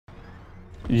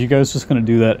You guys just gonna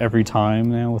do that every time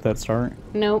now with that start?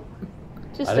 Nope.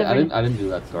 Just I didn't do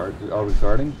that start. Are we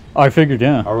starting? I figured,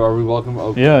 yeah. Are we welcome?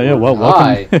 Okay. Yeah. Well,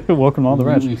 welcome, welcome all the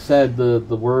rest. We said the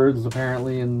words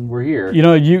apparently, and we're here. You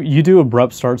know, you do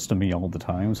abrupt starts to me all the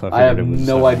time, so I have figured it was,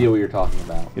 no idea what you're talking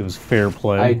about. It was fair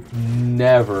play. I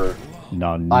never.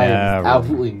 No, never. I am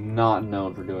absolutely not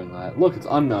known for doing that. Look, it's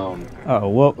unknown. Oh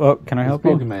well. Can I help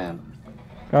you? Pokemon.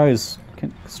 Guys,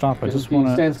 stop! I just want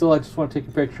to stand still. I just want to take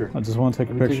a picture. I just want to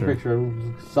take a picture. Take a picture.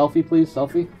 Selfie, please.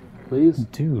 Selfie, please.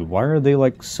 Dude, why are they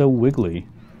like so wiggly?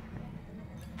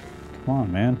 Come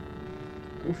on, man.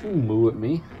 Don't you moo at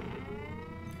me.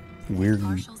 Weird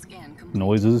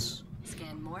noises.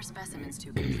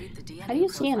 How do you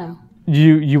scan them?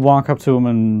 You walk up to them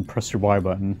and press your Y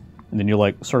button, and then you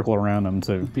like circle around them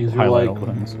to highlight all the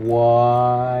things.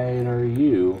 Why are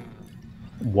you?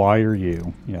 Why are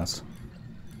you? Yes.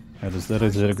 That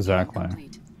is it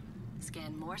exactly.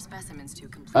 Scan more specimens to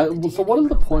complete so what is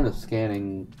the point of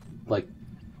scanning, like,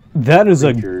 that is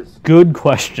creatures? A good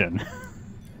question.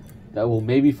 That we'll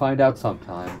maybe find out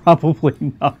sometime. Probably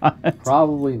not.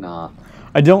 Probably not.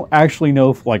 I don't actually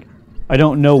know if, like, I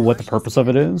don't know what the purpose of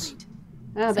it is.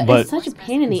 Oh, but it's such a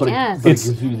pain in the ass. But it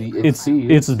gives you the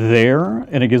XP. It's there,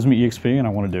 and it gives me EXP, and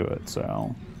I want to do it,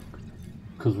 so...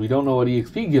 Because we don't know what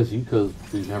EXP gives you, because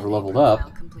we've never leveled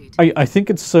up. I think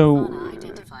it's so...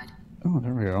 Oh,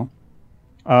 there we go.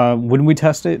 When we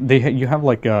test it, you have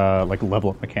like level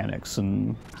up mechanics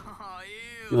and...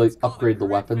 You like upgrade the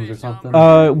weapons or something?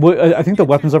 I think the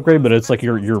weapons upgrade, but it's like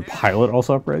your pilot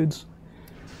also upgrades.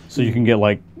 So you can get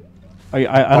like... I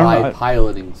don't know.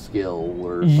 Piloting skill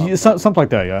or something. Yeah, something like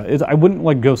that, yeah. I wouldn't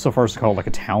like go so far as to call it like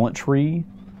a talent tree,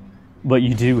 but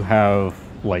you do have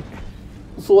like...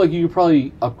 So like you could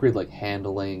probably upgrade like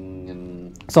handling and...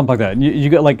 Something like that. You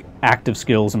get like active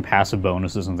skills and passive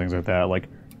bonuses and things like that. Like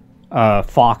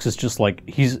Fox is just like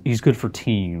he's good for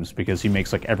teams because he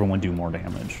makes like everyone do more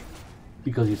damage.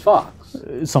 Because he's Fox.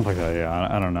 Something like that. Yeah,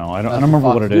 I don't know. I don't remember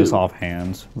what it is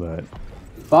offhand, but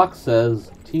Fox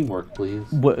says teamwork, please.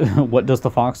 What does the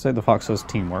Fox say? The Fox says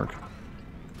teamwork.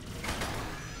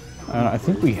 I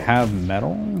think we have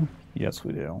metal. Yes,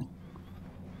 we do.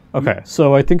 Okay,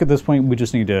 so I think at this point we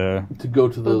just need to go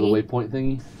to the waypoint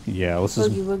thingy. Yeah, let's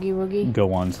just woogie.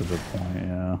 go on to the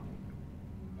point.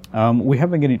 Yeah. We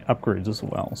have been getting upgrades as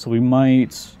well, so we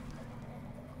might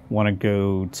want to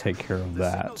go take care of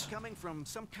that. Coming from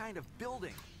some kind of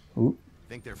building. Ooh.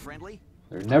 Think they're friendly?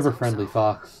 They're never friendly,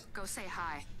 Fox. Go say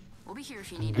hi. We'll be here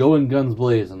if you need Going guns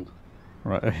blazing.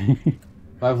 Right.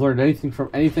 If I've learned anything from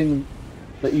anything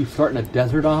that you start in a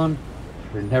desert on,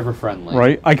 they're never friendly.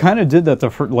 Right. I kind of did that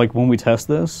like when we test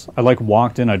this. I like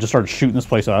walked in, I just started shooting this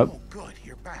place up. Oh, good,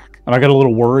 you're back. And I got a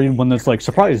little worried when it's like,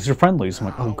 surprise, you're friendly. So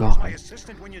I'm like, oh god.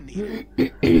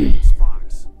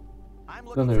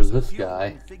 Then there's this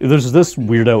guy. There's this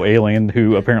weirdo alien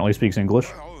who apparently speaks English.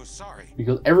 Oh, sorry.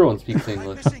 Because everyone speaks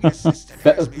English.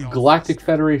 Galactic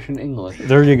Federation English.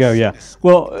 There you go, yeah.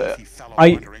 Well,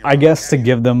 I guess to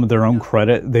give them their own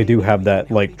credit, they do have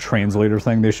that, like, translator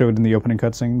thing they showed in the opening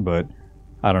cutscene, but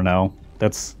I don't know.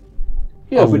 That's...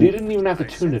 Yeah, but you didn't even have to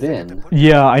tune it in.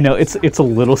 Yeah, I know. It's a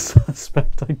little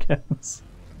suspect, I guess.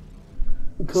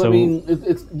 Because, I mean,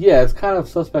 it's kind of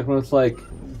suspect when it's like,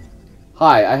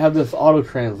 hi, I have this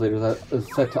auto-translator that is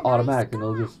set to automatic, and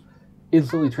it'll just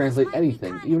instantly translate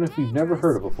anything, even if you've never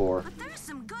heard it before.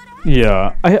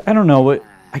 Yeah, I don't know.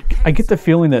 I get the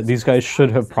feeling that these guys should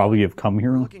have probably have come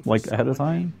here, like, ahead of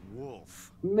time.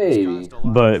 Maybe.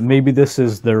 But maybe this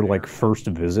is their, like, first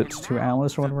visit to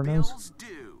Alice or whatever it is.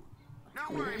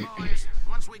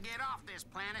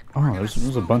 Oh,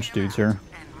 there's a bunch of dudes here.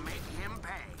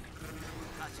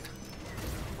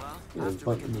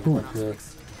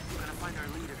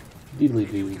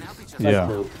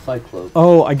 Yeah. Cyclope.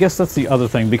 Oh, I guess that's the other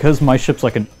thing. Because my ship's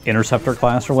like an interceptor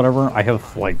class or whatever, I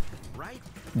have, like,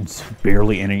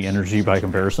 barely any energy by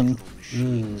comparison.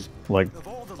 Like...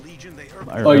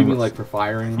 Oh, you mean like for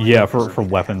firing? Yeah, for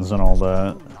weapons and all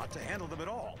that.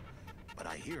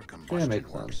 Yeah,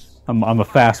 makes sense. I'm a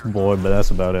fast boy, but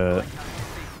that's about it.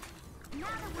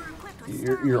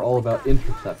 You're all about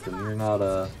intercepting. You're not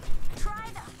a...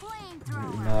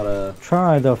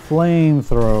 Try the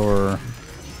flamethrower.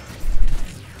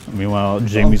 Meanwhile,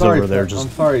 Jamie's over there just...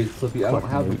 I'm sorry, Slippy. I don't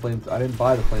have the flamethrower. I didn't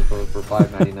buy the flamethrower for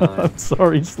 $5.99. I'm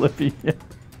sorry, Slippy.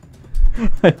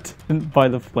 I didn't buy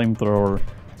the flamethrower.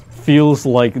 Feels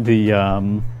like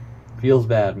the... Feels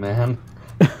bad, man.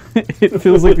 It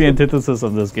feels like the antithesis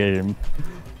of this game.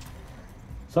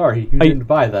 Sorry, you didn't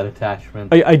buy that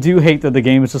attachment. I do hate that the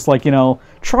game is just like, you know,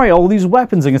 try all these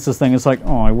weapons against this thing. It's like,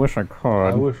 oh, I wish I could.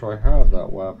 I wish I had that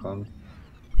weapon.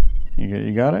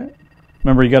 You got it?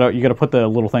 Remember, you gotta put the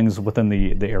little things within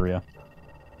the area.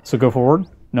 So go forward.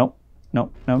 No. I'm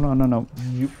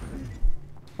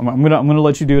gonna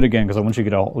let you do it again because I want you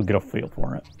to get a feel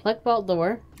for it. Select vault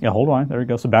door. Yeah, hold on. There you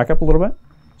go. So back up a little bit.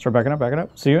 Start backing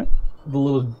up. See it? The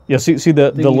little. Yeah. See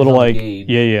the little like. Gauge.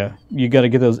 Yeah. You got to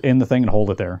get those in the thing and hold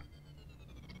it there.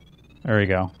 There you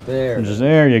go.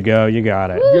 There you go. You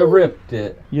got it. You ripped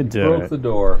it. You did broke it. the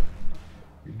door.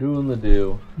 You're doing the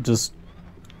do. Just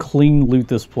clean loot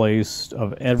this place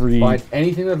of every. Find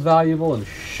anything that's valuable and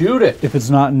shoot it. If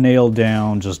it's not nailed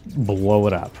down, just blow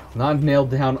it up. Not nailed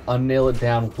down, unnail it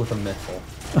down with a missile.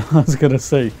 I was gonna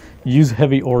say, use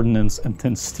heavy ordnance and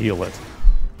then steal it.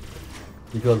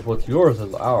 Because what's yours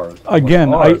is ours.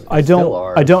 Again, ours I is still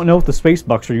ours. don't know what the space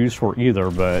bucks are used for either,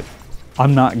 but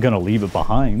I'm not gonna leave it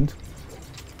behind.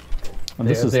 And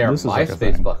They are my like a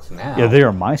space thing. bucks now. Yeah, they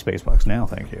are my space bucks now.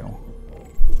 Thank you.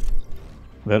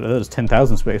 That is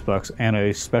 10,000 space bucks and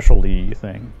a specialty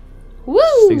thing. Woo!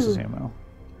 Stasis ammo.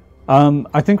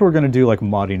 I think we're gonna do like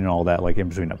modding and all that like in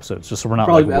between episodes, just so we're not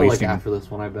Probably like wasting. like after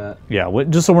this one, I bet. Yeah,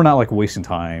 just so we're not like wasting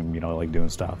time, like doing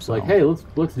stuff. So. Like, hey,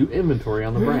 let's do inventory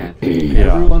on the branch.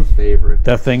 Yeah. Everyone's favorite.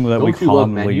 That thing that we Don't you love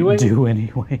commonly menuing? do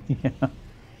anyway. Yeah.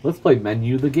 Let's play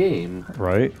menu the game.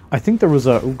 Right. I think there was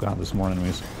a. Oh god, there's more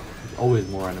enemies. There's always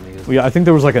more enemies. Well, yeah, I think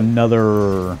there was like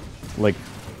another like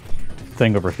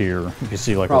thing over here. If you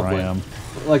see like Probably. where I am.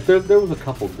 Like there was a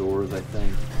couple doors, I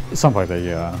think. Something like that.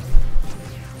 Yeah.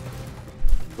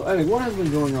 So, Enek, what has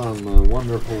been going on in the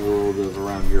wonderful world of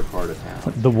around your part of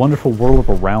town? The wonderful world of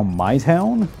around my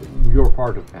town. Your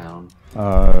part of town.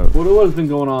 What has been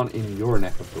going on in your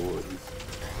neck of the woods?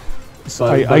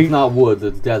 But it's not woods,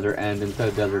 it's desert, and instead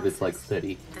of desert, it's like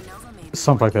city.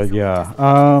 Something like that. Yeah.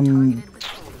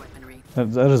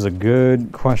 That is a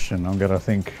good question. I'm gonna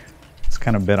think. It's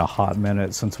kind of been a hot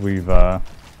minute since we've done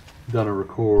a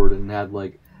record and had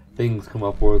like things come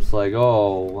up where it's like,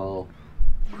 oh well,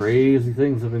 crazy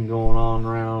things have been going on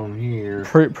around here.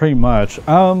 Pretty much.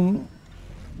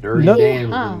 Dirty Dan's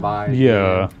been by.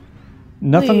 Yeah.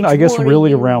 Nothing, I guess,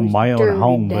 really around my own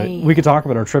home, but we could talk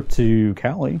about our trip to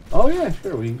Cali. Oh yeah,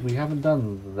 sure. We haven't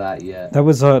done that yet. That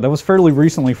was fairly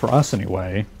recently for us,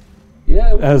 anyway.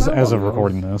 Yeah. As of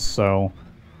recording this, so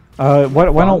why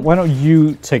don't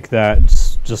you take that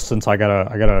just since I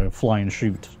gotta fly and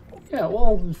shoot. Yeah,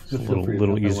 well, It's a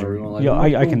little easier. Like, Yeah,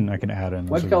 I can add in.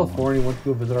 Went to California, went to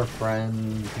go visit our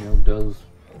friends. Does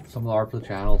some of the art for the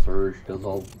channel search, does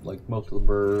all like most of the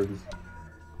birds.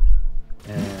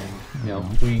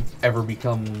 And we ever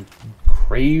become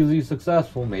crazy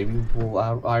successful, maybe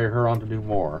we'll hire her on to do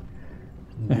more.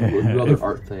 Do other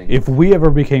art things. If we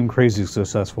ever became crazy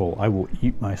successful, I will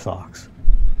eat my socks.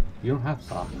 You don't have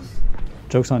socks.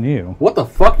 Joke's on you. What the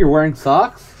fuck? You're wearing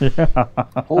socks? Yeah.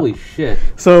 Holy shit.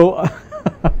 So,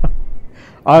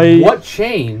 What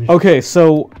changed? Okay,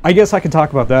 so I guess I can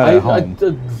talk about that at home.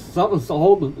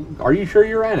 Are you sure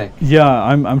you're Enek? Yeah,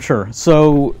 I'm sure.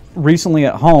 So recently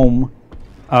at home,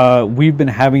 we've been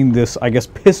having this, I guess,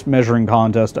 piss measuring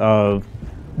contest of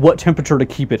what temperature to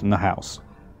keep it in the house.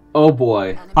 Oh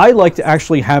boy. I like to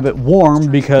actually have it warm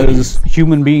because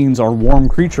human beings are warm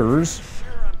creatures,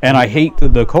 and I hate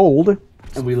the cold.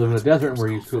 And we live in a desert and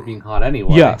we're used to it being hot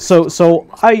anyway. Yeah, so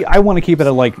I want to keep it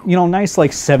at like, nice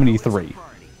like 73.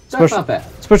 That's not bad.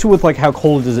 Especially with like how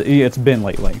cold it's been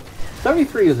lately.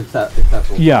 73 is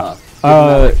acceptable. Yeah.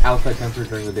 Outside temperature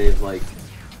during the day is like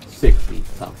 60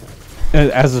 something.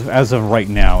 As of right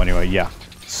now, anyway, yeah.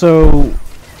 So,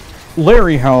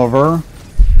 Larry, however,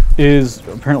 is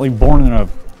apparently born in a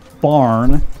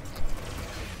barn,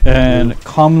 and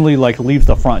commonly like leaves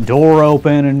the front door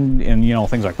open and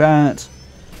things like that.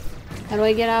 How do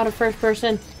I get out of first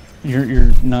person?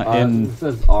 You're not in. It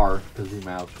says R to zoom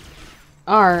out.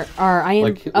 R. I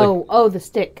am. The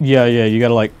stick. Yeah. You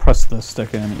gotta like press the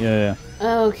stick in. Yeah.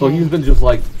 Okay. So he's been just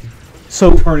like.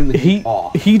 So turning the heat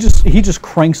off. He just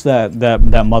cranks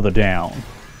that mother down.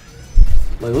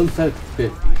 Like let's set it to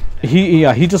 50.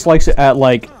 He just likes it at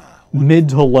like mid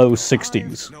to low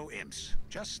 60s.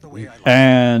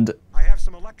 And I have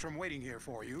some electrum waiting here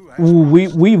for you.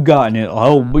 we've gotten it.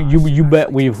 Oh, but you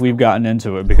bet we've gotten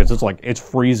into it because it's like it's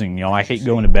freezing. I hate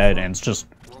going to bed and it's just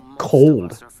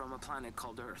cold.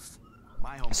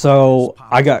 So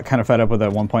I got kind of fed up with that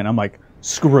at one point. I'm like,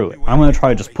 screw it. I'm gonna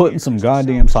try just putting some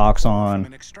goddamn socks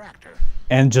on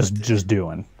and just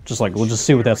like we'll just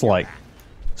see what that's like.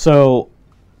 So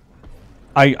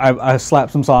I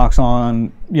slapped some socks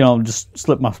on, just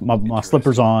slip my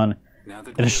slippers on,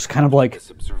 and it's just kind of like,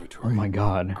 oh my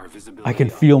god, I can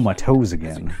feel my toes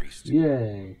again.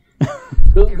 Yay.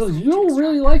 Because you don't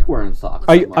really like wearing socks.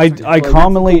 I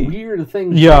commonly... It's a weird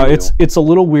thing. Yeah, it's a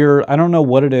little weird. I don't know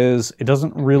what it is. It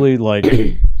doesn't really, like...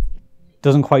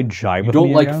 doesn't quite jive with me, You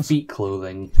don't like I guess. feet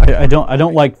clothing. I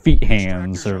don't like feet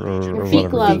hands or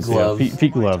feet whatever. gloves.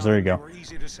 Feet gloves. There you go.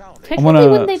 Technically,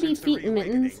 wouldn't they be feet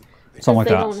mittens? Something like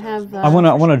they that. Don't have, I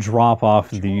want to drop off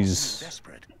these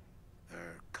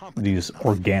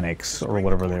organics or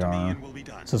whatever they are.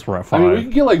 Since we're at 5. I mean, we can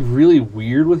get like really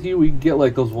weird with you. We can get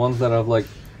like those ones that have like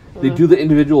they do the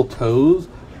individual toes,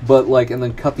 but like and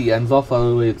then cut the ends off.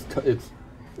 So that way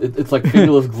it's like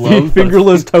fingerless gloves.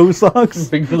 Fingerless toe socks.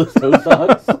 Fingerless toe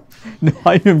socks. No,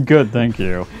 I am good, thank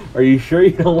you. Are you sure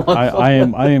you don't want? I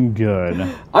am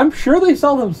good. I'm sure they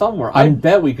sell them somewhere. I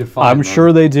bet we could find them. I'm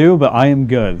sure they do, but I am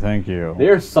good, thank you.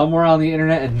 They're somewhere on the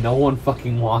internet and no one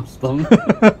fucking wants them.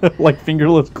 Like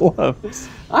fingerless gloves.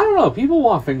 I don't know. People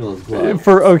want fingerless gloves.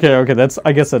 Okay.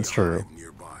 I guess that's true.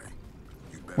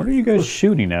 What are you guys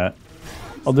shooting at?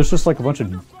 Oh, there's just like a bunch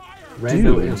of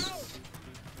random dudes.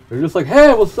 They're just like,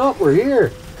 hey, what's up? We're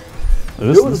here.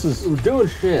 We're doing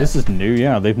shit. This is new,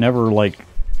 yeah. They've never like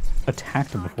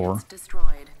attacked before.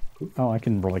 Oh, I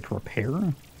can like repair.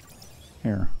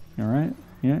 Here, all right?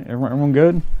 Yeah, everyone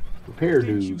good? Repair,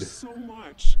 dude. Thank you so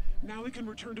much. Now I can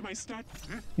return to my stat.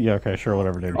 Yeah, okay, sure,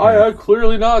 whatever, dude. I'm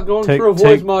clearly not going through a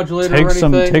voice modulator or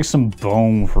anything. Take some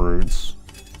bone fruits.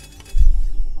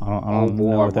 I don't know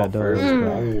what that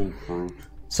does.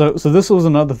 So this was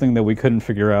another thing that we couldn't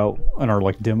figure out in our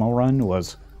like demo run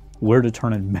was where to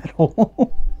turn in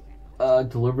metal.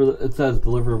 It says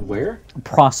deliver where?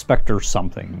 Prospector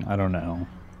something. I don't know.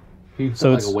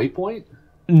 So it's like a waypoint?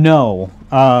 No.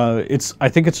 I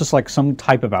think it's just like some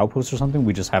type of outpost or something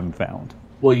we just haven't found.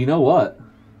 Well, you know what?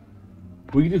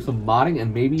 We can do some modding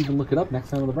and maybe even look it up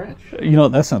next time on the branch. You know,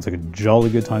 that sounds like a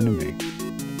jolly good time to me.